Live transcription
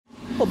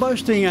Well,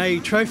 boasting a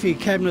trophy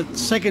cabinet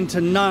second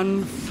to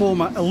none,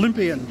 former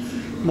Olympian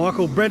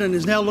Michael Brennan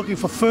is now looking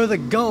for further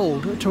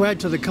gold to add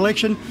to the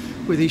collection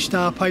with his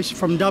star pacer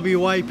from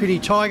WA, Penny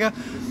Tiger.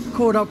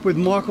 Caught up with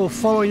Michael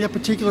following that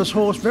particular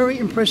horse. Very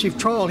impressive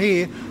trial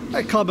here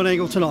at Club and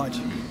Eagle tonight.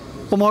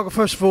 Well, Michael,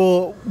 first of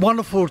all,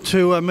 wonderful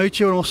to meet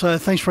you, and also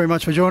thanks very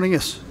much for joining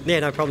us. Yeah,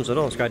 no problems at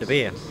all. It's great to be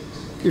here.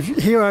 If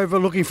you're here over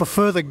looking for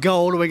further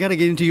gold, we're going to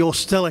get into your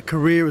stellar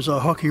career as a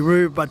hockey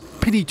rube, but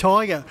Penny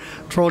Tiger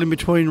trialled in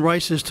between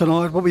races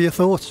tonight. What were your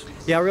thoughts?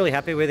 Yeah, I'm really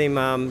happy with him.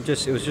 It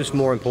was just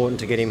more important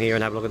to get him here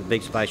and have a look at the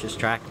big spacious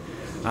track,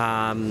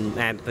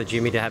 and for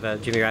Jimmy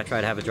Rattray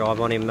to have a drive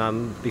on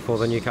him before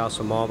the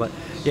Newcastle Mile. But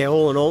yeah,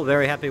 all in all,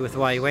 very happy with the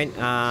way he went.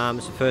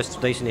 It's the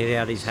first decent hit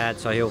out he's had,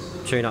 so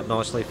he'll tune up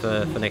nicely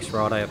for next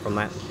Friday from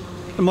that.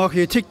 And Michael,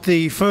 you ticked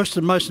the first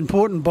and most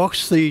important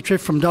box, the trip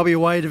from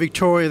WA to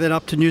Victoria, then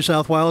up to New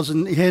South Wales,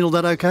 and he handled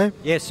that okay?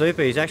 Yeah,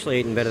 super. He's actually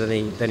eating better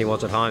than he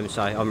was at home,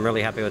 so I'm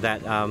really happy with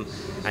that.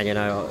 And you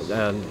know,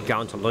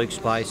 going to Luke's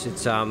place,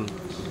 it's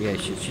yeah,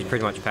 she's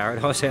pretty much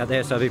paradise out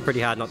there, so it'd be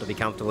pretty hard not to be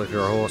comfortable if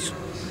you're a horse.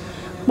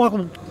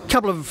 Michael, a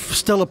couple of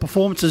stellar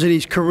performances in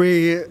his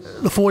career,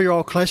 the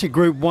 4-year-old Classic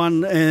Group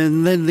 1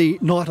 and then the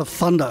Night of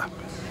Thunder.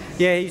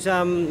 Yeah,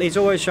 he's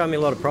always shown me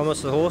a lot of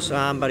promise, the horse,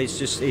 but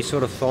he's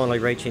sort of finally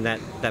reaching that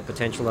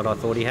potential that I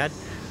thought he had.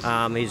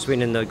 His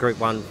win in the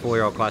Group 1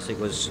 4-year-old Classic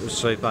was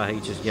super.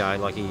 He just, you know,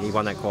 like he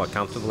won that quite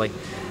comfortably.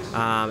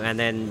 And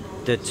then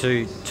the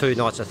two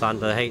Nights of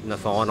Thunder, the heat and the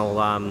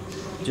final,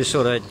 just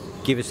sort of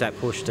give us that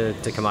push to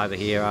come over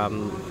here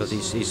because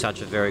he's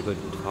such a very good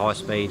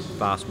high-speed,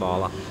 fast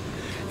miler.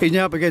 He's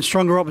now up against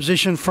stronger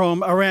opposition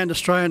from around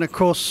Australia and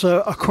across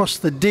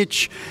the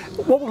ditch.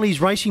 What will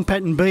his racing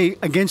pattern be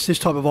against this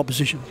type of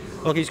opposition?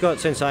 Look, he's got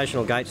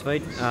sensational gate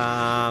speed,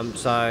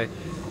 so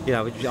you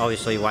know, we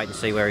obviously wait and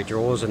see where he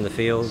draws in the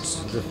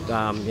fields,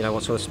 you know,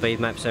 what sort of speed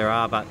maps there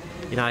are, but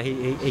you know,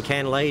 he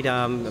can lead,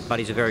 but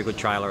he's a very good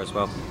trailer as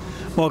well.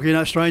 Well, you're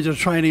no stranger to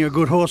training a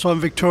good horse. I'm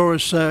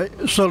Victoria's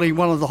certainly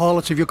one of the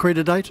highlights of your career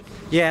to date.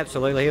 Yeah,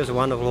 absolutely. He was a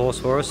wonderful horse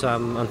for us.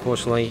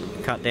 Unfortunately,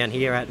 cut down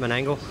here at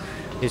Menangle.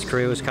 His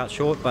career was cut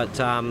short, but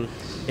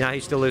you know,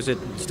 he still lives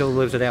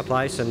at our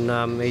place,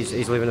 and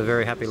he's living a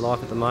very happy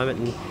life at the moment.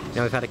 And you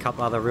know, we've had a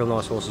couple other real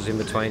nice horses in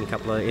between, a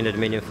couple of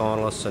Inter-Dominion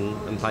finalists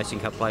and Pacing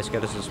Cup place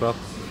getters as well.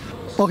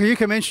 Well, you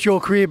commenced your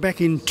career back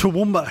in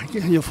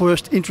Toowoomba, your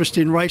first interest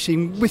in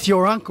racing, with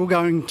your uncle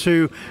going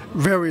to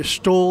various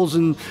stalls,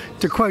 and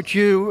to quote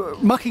you,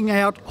 mucking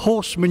out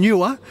horse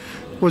manure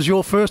was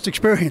your first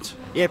experience.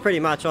 Yeah, pretty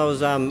much.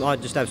 I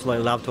just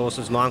absolutely loved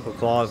horses. My uncle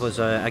Clive was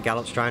a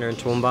gallops trainer in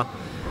Toowoomba.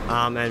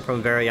 And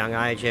from a very young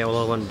age, yeah,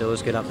 all I wanted to do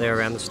was get up there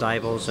around the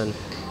stables and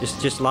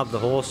just love the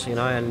horse, you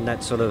know, and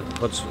that's sort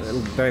of what's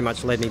very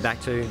much led me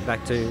back to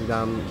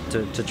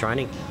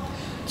training.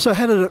 So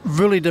how did it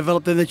really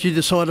develop then that you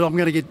decided I'm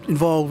going to get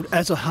involved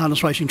as a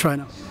harness racing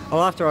trainer?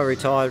 Well, after I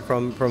retired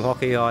from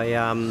hockey, I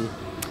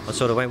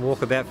sort of went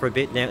walkabout for a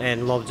bit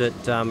and lobbed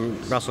at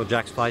Russell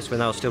Jack's place when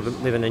they were still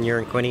living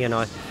in Quinny, and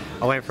I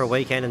went for a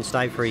weekend and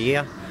stayed for a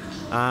year.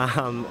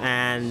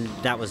 And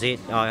that was it.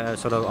 I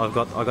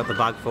got the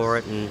bug for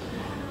it,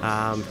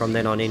 and from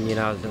then on in, you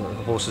know, the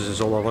horses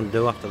is all I wanted to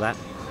do after that.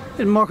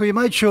 And Michael, you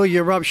made sure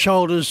you rubbed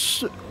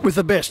shoulders with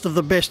the best of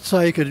the best so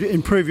you could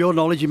improve your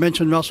knowledge. You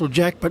mentioned Russell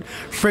Jack, but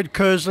Fred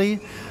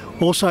Kersley,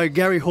 also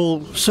Gary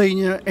Hall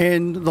Sr.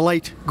 and the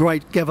late,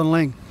 great Gavin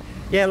Lang.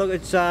 Yeah, look,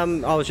 it's I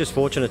was just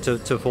fortunate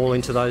to fall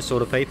into those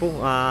sort of people.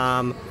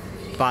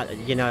 But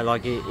you know,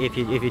 like if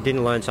you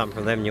didn't learn something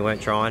from them and you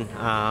weren't trying,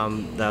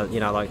 you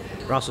know, like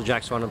Russell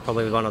Jack's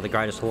probably one of the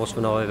greatest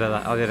horsemen I've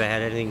ever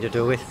had anything to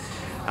do with.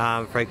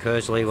 Fred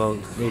Kersley, well,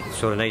 he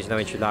sort of needs no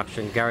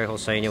introduction. Gary Hall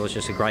Sr. was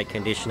just a great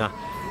conditioner,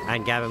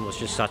 and Gavin was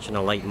just such an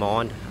elite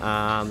mind.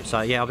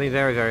 So yeah, I've been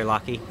very, very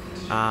lucky.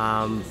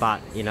 But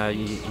you know,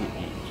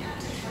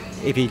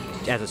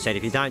 as I said,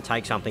 if you don't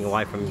take something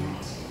away from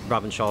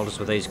rubbing shoulders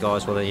with these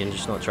guys, well, then you're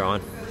just not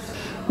trying.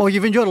 Well,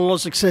 you've enjoyed a lot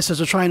of success as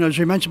a trainer, as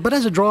you mentioned, but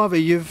as a driver,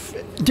 you've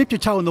dipped your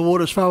toe in the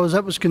water as far as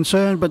that was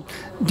concerned, but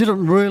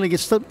didn't really get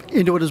stuck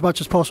into it as much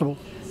as possible.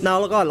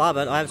 No, look, I love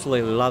it. I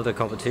absolutely love the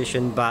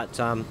competition, but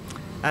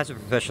as a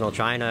professional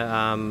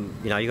trainer,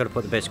 you know, you've got to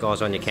put the best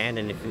guys on you can,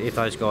 and if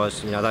those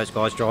guys, you know, those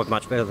guys drive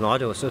much better than I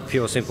do. It's a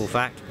pure, simple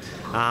fact.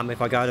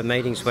 If I go to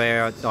meetings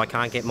where I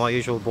can't get my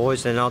usual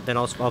boys, then I'll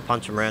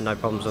punch them around, no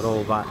problems at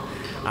all. But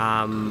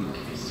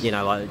you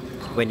know, like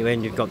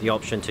when you've got the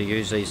option to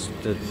use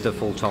the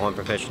full-time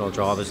professional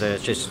drivers, then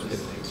it's just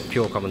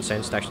pure common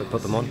sense to actually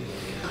put them on.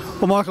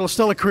 Well, Michael, a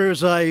stellar career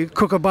as a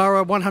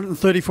Kookaburra,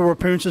 134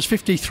 appearances,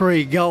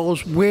 53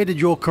 goals. Where did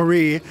your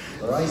career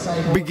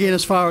begin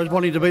as far as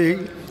wanting to be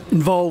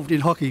involved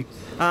in hockey?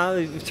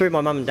 Through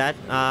my mum and dad.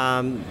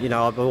 You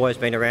know, I've always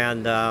been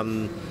around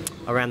the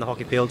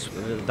hockey fields.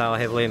 They were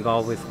heavily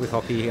involved with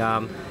hockey.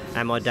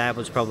 And my dad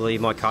was probably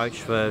my coach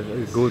for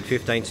a good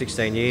 15,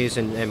 16 years,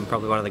 and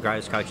probably one of the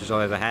greatest coaches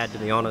I ever had, to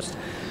be honest.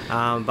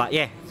 But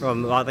yeah,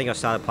 I think I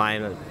started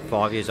playing at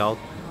 5 years old,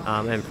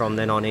 and from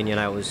then on in, you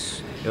know, it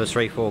was it was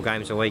 3-4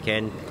 games a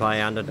weekend,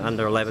 play under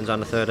 11s,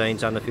 under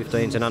 13s, under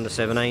 15s, and under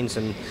 17s,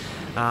 and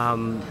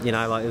you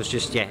know, like, it was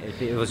just, yeah,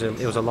 it was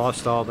a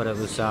lifestyle, but it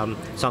was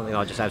something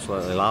I just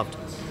absolutely loved.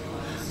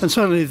 And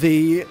certainly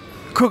the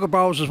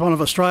Kookaburras is one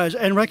of Australia's,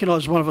 and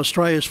recognised as one of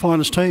Australia's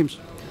finest teams.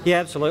 Yeah,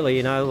 absolutely.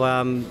 You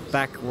know,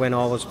 back when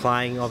I was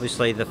playing,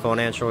 obviously the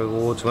financial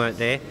rewards weren't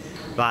there,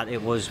 but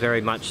it was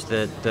very much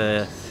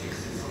the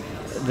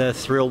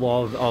thrill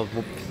of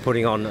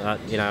putting on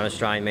you know, an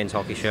Australian men's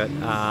hockey shirt.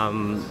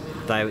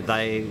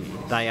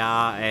 They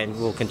are and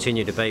will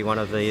continue to be one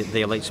of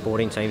the elite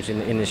sporting teams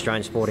in the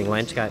Australian sporting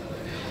landscape.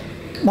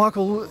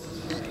 Michael,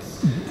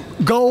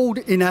 gold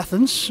in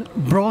Athens,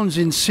 bronze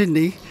in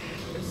Sydney.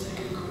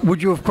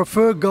 Would you have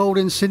preferred gold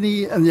in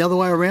Sydney and the other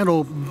way around,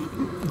 or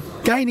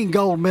gaining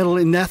gold medal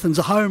in Athens,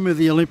 the home of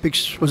the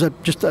Olympics, was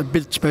that just a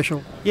bit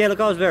special? Yeah, look,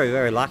 I was very,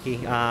 very lucky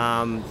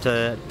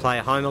to play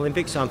a home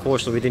Olympics.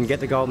 Unfortunately, we didn't get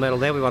the gold medal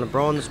there. We won a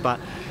bronze, but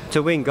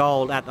to win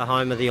gold at the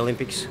home of the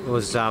Olympics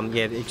was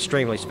yeah,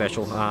 extremely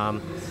special.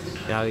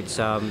 You know,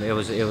 it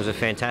was a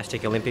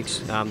fantastic Olympics.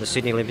 The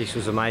Sydney Olympics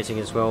was amazing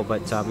as well,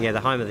 but yeah, the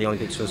home of the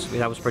Olympics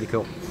was pretty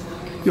cool.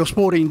 Your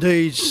sporting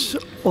deeds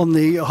on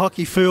the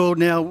hockey field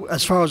now,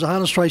 as far as a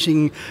harness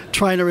racing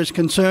trainer is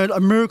concerned, a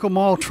Miracle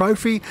Mile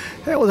trophy,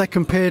 how will that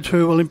compare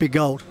to Olympic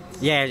gold?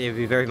 Yeah, it'd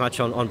be very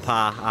much on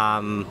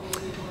par.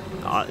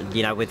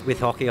 You know, with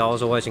hockey, I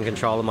was always in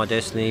control of my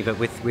destiny, but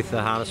with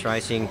the harness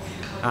racing,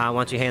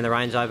 once you hand the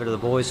reins over to the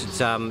boys, it's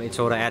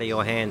sort of out of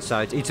your hands. So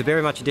it's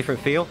very much a different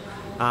feel.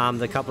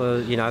 The couple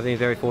of, you know, I've been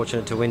very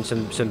fortunate to win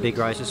some big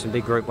races, some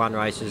big Group 1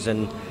 races,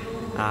 and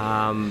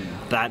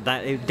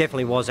that it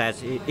definitely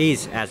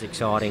is as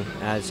exciting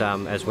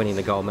as winning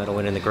the gold medal,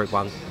 winning the Group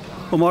 1.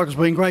 Well, Michael, it's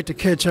been great to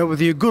catch up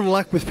with you. Good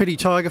luck with Pity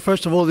Tiger.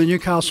 First of all, the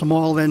Newcastle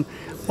Mile, then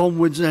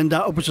onwards and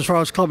upwards as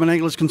far as club and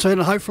angle is concerned,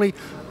 and hopefully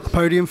a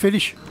podium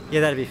finish. Yeah,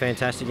 that'd be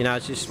fantastic. You know,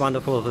 it's just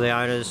wonderful for the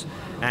owners,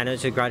 and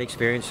it's a great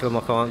experience for my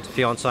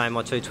fiancée and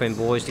my 2 twin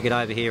boys to get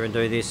over here and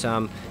do this.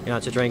 You know,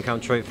 it's a dream come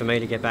true for me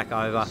to get back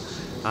over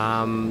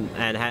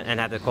and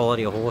have the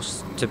quality of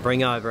horse to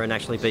bring over and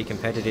actually be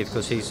competitive,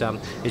 because he's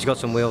got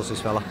some wheels,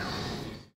 this fella.